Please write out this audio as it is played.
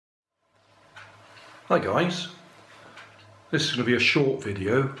Hi guys, this is going to be a short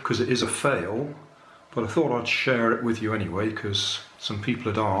video because it is a fail, but I thought I'd share it with you anyway because some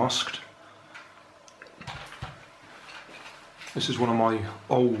people had asked. This is one of my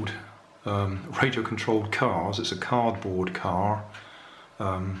old radio controlled cars. It's a cardboard car.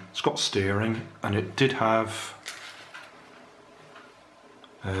 It's got steering and it did have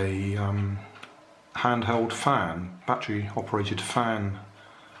a handheld fan, battery operated fan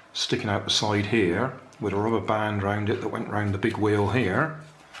sticking out the side here with a rubber band around it that went round the big wheel here.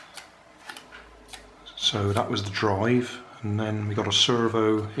 So that was the drive, and then we got a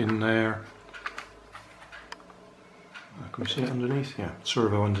servo in there. Can you see it underneath? Yeah,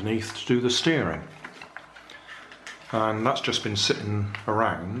 servo underneath to do the steering. And that's just been sitting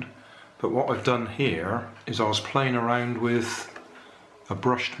around, but what I've done here is I was playing around with a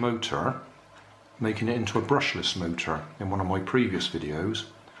brushed motor, making it into a brushless motor in one of my previous videos.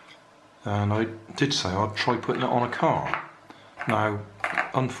 And I did say I'd try putting it on a car. Now,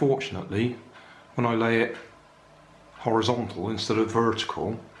 unfortunately, when I lay it horizontal instead of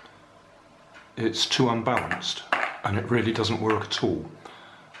vertical, it's too unbalanced and it really doesn't work at all.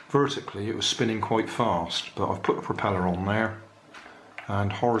 Vertically it was spinning quite fast, but I've put a propeller on there,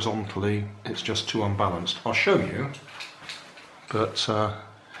 and horizontally it's just too unbalanced. I'll show you, but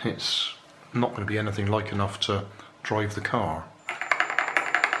it's not going to be anything like enough to drive the car.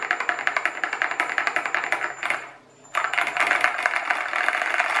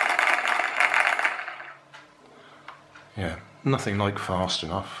 Yeah, nothing like fast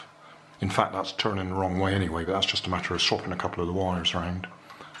enough. In fact, that's turning the wrong way anyway, but that's just a matter of swapping a couple of the wires around.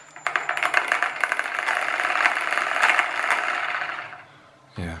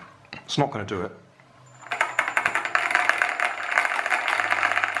 Yeah, it's not going to do it.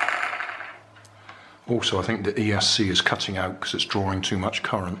 Also, I think the ESC is cutting out because it's drawing too much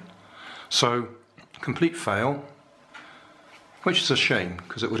current. So, complete fail, which is a shame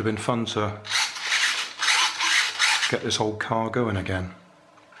because it would have been fun to get this old car going again.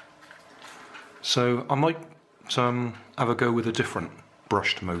 So I might have a go with a different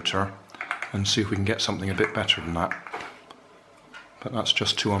brushed motor and see if we can get something a bit better than that. But that's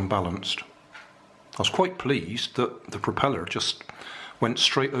just too unbalanced. I was quite pleased that the propeller just went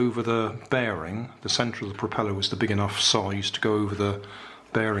straight over the bearing. The centre of the propeller was the big enough size to go over the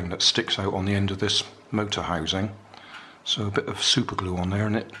bearing that sticks out on the end of this motor housing. So a bit of super glue on there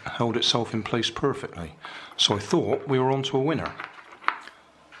and it held itself in place perfectly. So I thought we were onto a winner.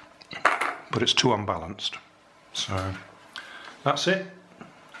 But it's too unbalanced. So that's it.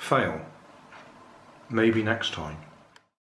 Fail. Maybe next time.